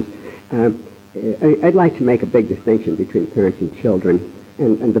old friends. I'd like to make a big distinction between parents and children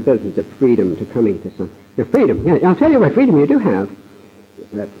and the business of freedom to coming to some... freedom, yeah, I'll tell you what freedom you do have.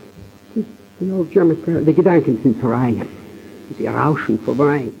 The old German prayer, the Gedanken sind frei. Sie rauschen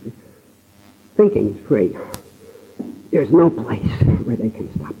vorbei. Thinking is free. There's no place where they can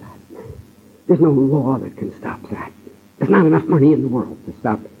stop that. There's no law that can stop that. There's not enough money in the world to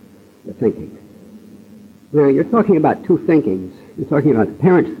stop the thinking. Now, you're talking about two thinkings. You're talking about the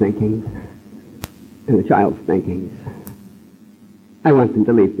parent's thinking and the child's thinking. I want them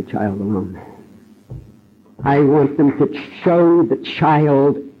to leave the child alone. I want them to show the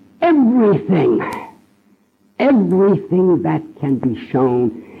child everything that can be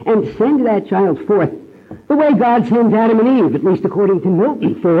shown, and send that child forth the way God sends Adam and Eve, at least according to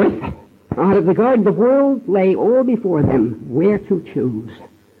Milton, forth. Out of the garden the world lay all before them, where to choose.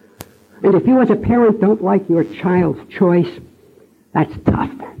 And if you as a parent don't like your child's choice, that's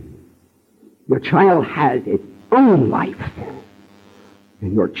tough. Your child has its own life.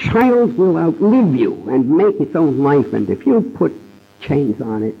 And your child will outlive you and make its own life. And if you put chains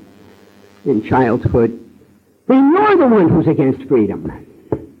on it in childhood, then you're the one who's against freedom.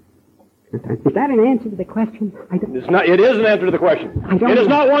 Is that an answer to the question? It is an answer to the question. It is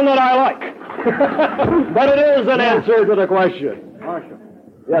not one that I like. But it is an answer to the question. Marshall.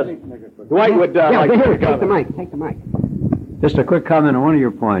 Yes. Dwight would like to comment. Take the mic. Just a quick comment on one of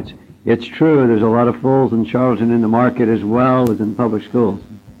your points. It's true, there's a lot of fools and charlatans in the market as well as in public schools.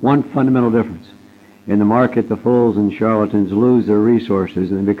 One fundamental difference. In the market, the fools and charlatans lose their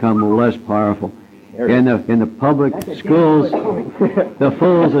resources and become less powerful. In the public schools, the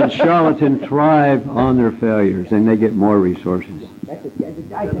fools and charlatans thrive on their failures, and they get more resources. I just have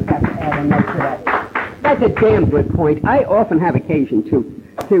to add a note to that. That's a damn good point. I often have occasion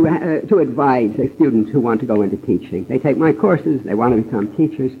to advise students who want to go into teaching. They take my courses, they want to become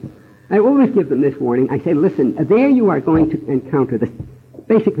teachers. I always give them this warning. I say, listen, there you are going to encounter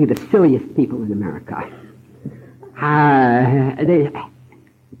basically the silliest people in America.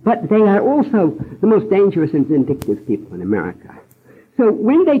 But they are also the most dangerous and vindictive people in America. So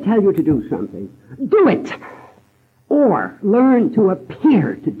when they tell you to do something, do it! Or learn to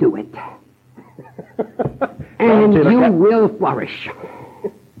appear to do it. And you will flourish.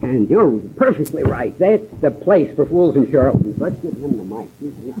 And you're perfectly right. That's the place for fools and charlatans. Let's give him the mic.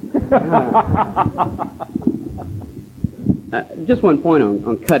 Just one point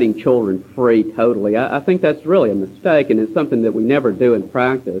on cutting children free totally. I think that's really a mistake, and it's something that we never do in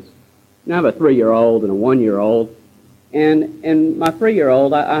practice. Now, I have a 3-year-old and a 1-year-old, and my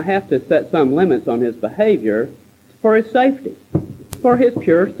 3-year-old, I have to set some limits on his behavior for his safety, for his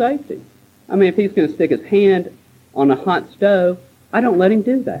pure safety. I mean, if he's going to stick his hand on a hot stove, I don't let him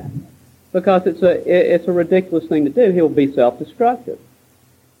do that because it's a ridiculous thing to do. He'll be self-destructive.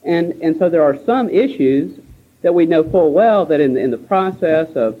 And so there are some issues that we know full well that in the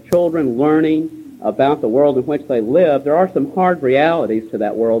process of children learning about the world in which they live, there are some hard realities to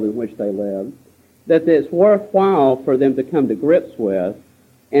that world in which they live that it's worthwhile for them to come to grips with,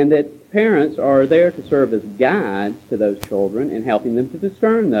 and that parents are there to serve as guides to those children and helping them to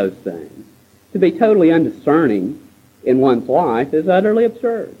discern those things. To be totally undiscerning in one's life is utterly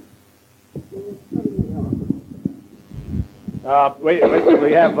absurd. We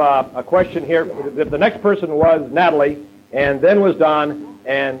have a question here. The next person was Natalie, and then was Don,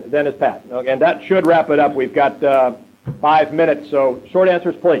 and then is Pat. And that should wrap it up. We've got 5 minutes, so short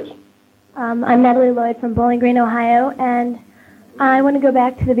answers, please. I'm Natalie Lloyd from Bowling Green, Ohio, and I want to go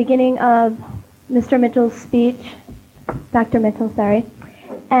back to the beginning of Mr. Mitchell's speech, Dr. Mitchell, sorry,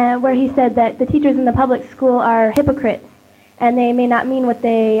 where he said that the teachers in the public school are hypocrites, and they may not mean what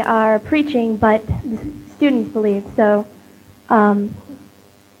they are preaching, but the students believe. So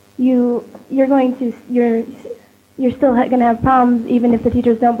you're still going to have problems even if the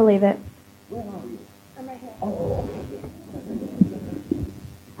teachers don't believe it. I'm right here.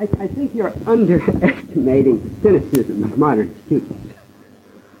 I think you're underestimating the cynicism of modern students.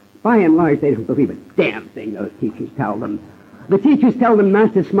 By and large, they don't believe a damn thing those teachers tell them. The teachers tell them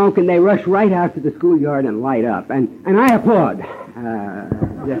not to smoke, and they rush right out to the schoolyard and light up. And I applaud.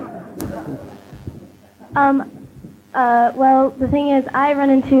 Well, the thing is, I run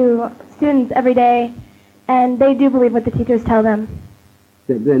into students every day, and they do believe what the teachers tell them.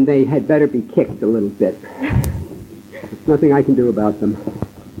 Then they had better be kicked a little bit. There's nothing I can do about them.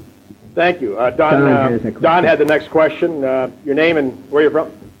 Thank you. Don had the next question. Your name and where you're from?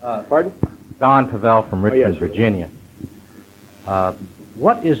 Pardon? Don Pavel from Richmond, yes. Virginia.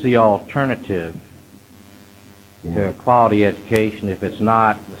 What is the alternative to a quality education if it's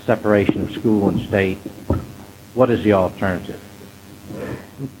not the separation of school and state? What is the alternative?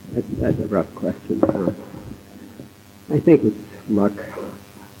 That's a rough question, Tom. I think it's luck.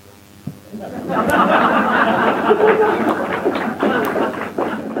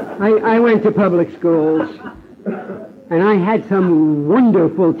 I went to public schools, and I had some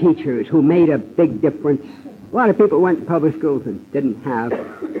wonderful teachers who made a big difference. A lot of people went to public schools and didn't have.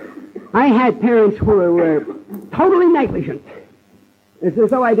 I had parents who were totally negligent. It's as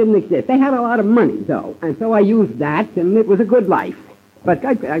though I didn't exist. They had a lot of money, though, and so I used that, and it was a good life. But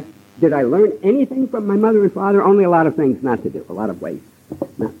did I learn anything from my mother and father? Only a lot of things not to do, a lot of ways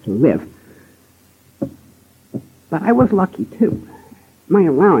not to live. But I was lucky, too. My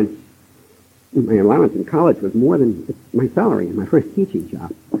allowance in college was more than my salary in my first teaching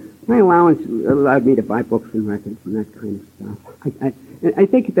job. My allowance allowed me to buy books and records and that kind of stuff. I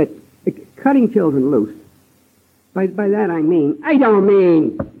think that cutting children loose, by that I don't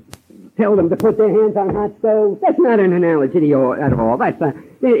mean tell them to put their hands on hot stoves. That's not an analogy at all.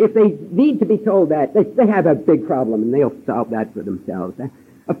 If they need to be told that, they have a big problem, and they'll solve that for themselves.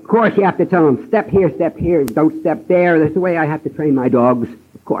 Of course, you have to tell them, step here, don't step there. That's the way I have to train my dogs,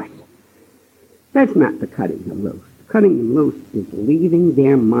 of course. That's not the cutting them loose. Cutting them loose is leaving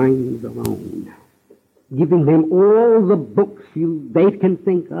their minds alone, giving them all the books they can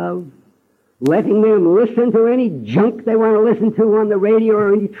think of, letting them listen to any junk they want to listen to on the radio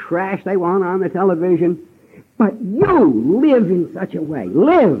or any trash they want on the television. But you live in such a way.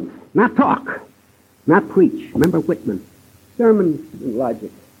 Live, not talk, not preach. Remember Whitman. Sermons and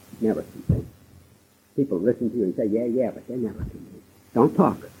logic never convince. People listen to you and say, yeah, but they never convince. Don't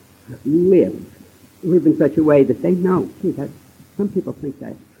talk. Live. Live in such a way that they know. Gee, some people think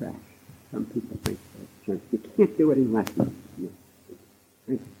that's trash. Some people think that's junk. You can't do it in lessons.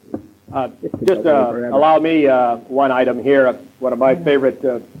 Just allow me one item here. One of my favorite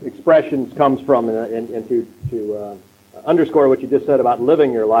expressions comes from, and to underscore what you just said about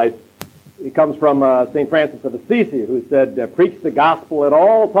living your life, it comes from St. Francis of Assisi, who said, preach the gospel at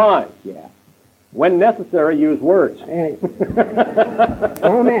all times. Yeah. When necessary, use words.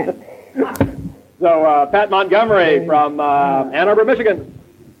 Oh, man. So, Pat Montgomery from Ann Arbor, Michigan.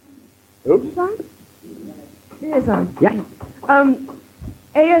 Oops. Is on? It is on. Yeah.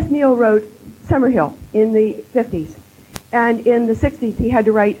 A.S. Neal wrote Summerhill in the 50s, and in the 60s he had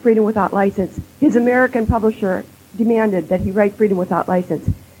to write Freedom Without License. His American publisher demanded that he write Freedom Without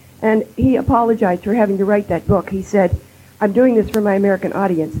License, and he apologized for having to write that book. He said, I'm doing this for my American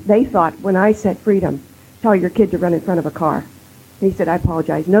audience. They thought when I said freedom, tell your kid to run in front of a car. And he said, I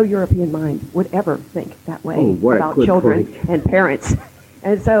apologize. No European mind would ever think that way about children and parents.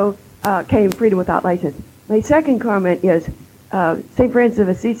 And so came Freedom Without License. My second comment is, St. Francis of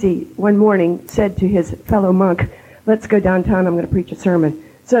Assisi one morning said to his fellow monk, let's go downtown, I'm going to preach a sermon.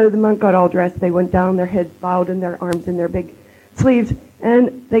 So the monk got all dressed, they went down, their heads bowed and their arms in their big sleeves,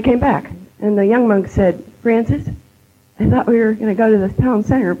 and they came back. And the young monk said, Francis, I thought we were going to go to the town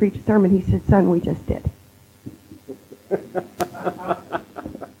center and preach a sermon. He said, son, we just did.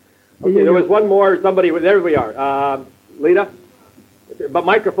 Okay, there was one more, somebody, there we are. Lita, but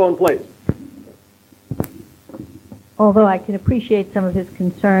microphone, please. Although I can appreciate some of his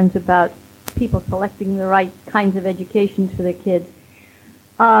concerns about people selecting the right kinds of educations for their kids,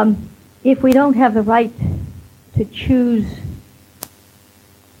 if we don't have the right to choose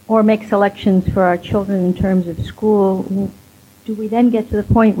or make selections for our children in terms of school, do we then get to the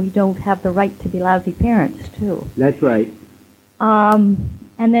point we don't have the right to be lousy parents, too? That's right.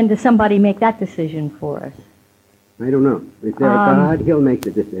 And then does somebody make that decision for us? I don't know. If there's a God, he'll make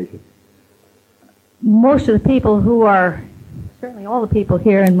the decision. Most of the people who are, certainly all the people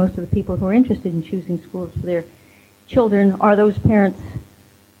here and most of the people who are interested in choosing schools for their children are those parents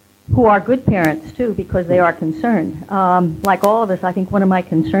who are good parents, too, because they are concerned. Like all of us, I think one of my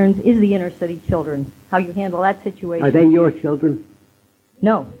concerns is the inner city children, how you handle that situation. Are they your children?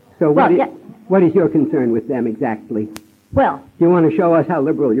 No. So what is your concern with them exactly? Well, do you want to show us how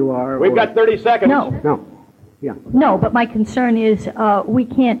liberal you are? We've got 30 seconds. No. Yeah. No, but my concern is we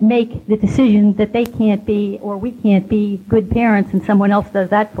can't make the decision that they can't be or we can't be good parents and someone else does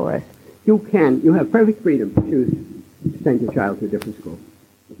that for us. You can. You have perfect freedom to choose to send your child to a different school.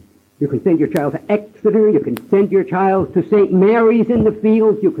 You can send your child to Exeter. You can send your child to St. Mary's in the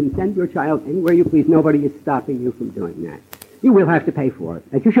Fields. You can send your child anywhere you please. Nobody is stopping you from doing that. You will have to pay for it,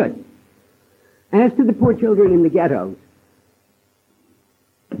 as you should. As to the poor children in the ghettos,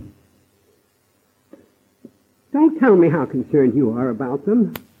 don't tell me how concerned you are about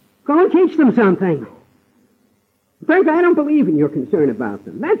them. Go and teach them something. Frankly, I don't believe in your concern about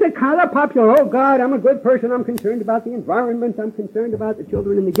them. That's a color popular. Oh, God, I'm a good person. I'm concerned about the environment. I'm concerned about the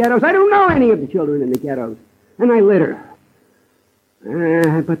children in the ghettos. I don't know any of the children in the ghettos. And I litter.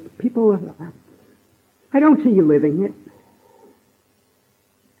 But people, I don't see you living it.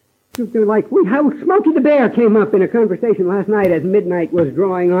 They're like, how Smokey the Bear came up in a conversation last night as midnight was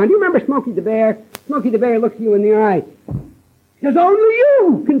drawing on. Do you remember Smokey the Bear? Smokey the Bear looks you in the eye. He says, only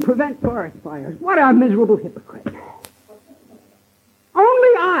you can prevent forest fires. What a miserable hypocrite. Only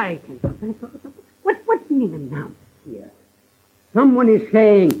I can prevent forest fires. What's being announced here? Someone is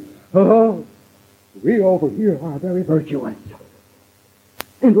saying, oh, we over here are very virtuous.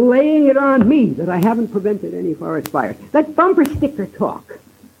 And laying it on me that I haven't prevented any forest fires. That bumper sticker talk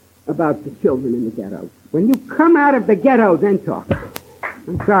about the children in the ghetto. When you come out of the ghetto, then talk.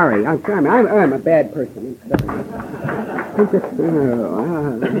 I'm sorry. I'm a bad person.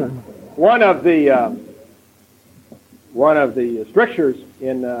 One of the strictures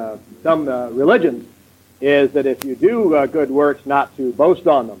in some religions is that if you do good works, not to boast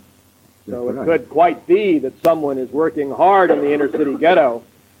on them. So it could quite be that someone is working hard in the inner city ghetto,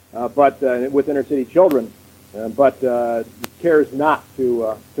 but with inner city children, but cares not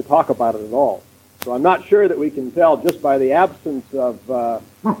to talk about it at all. So I'm not sure that we can tell just by the absence of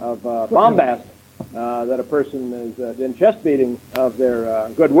bombast that a person is in chest beating of their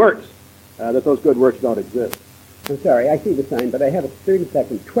good works, that those good works don't exist. I'm sorry, I see the sign, but I have a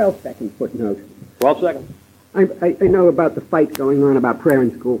 12-second footnote. 12 seconds. I know about the fight going on about prayer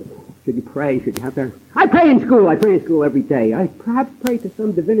in school. Should you pray? Should you have to? I pray in school. I pray in school every day. I perhaps pray to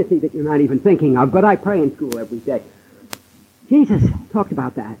some divinity that you're not even thinking of, but I pray in school every day. Jesus talked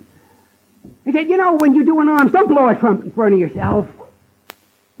about that. He said, when you do an alms, don't blow a trumpet in front of yourself.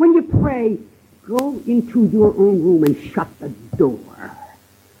 When you pray, go into your own room and shut the door.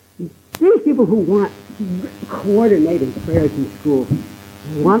 These people who want coordinated prayers in school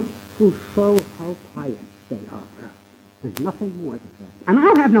want to show how pious they are. There's nothing more than that. And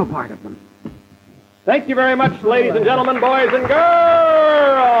I'll have no part of them. Thank you very much, ladies and gentlemen, boys and girls.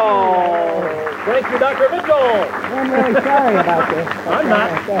 Thank you, Dr. Mitchell. I'm really sorry about this. I'm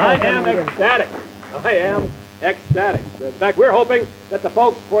not. I am ecstatic. I am ecstatic. In fact, we're hoping that the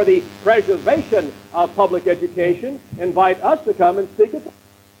folks for the preservation of public education invite us to come and speak at the...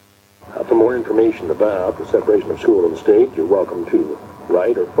 For more information about the separation of school and state, you're welcome to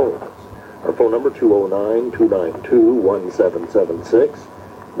write or phone us. Our phone number, 209-292-1776.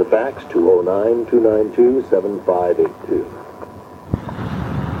 The fax, 209-292-7582.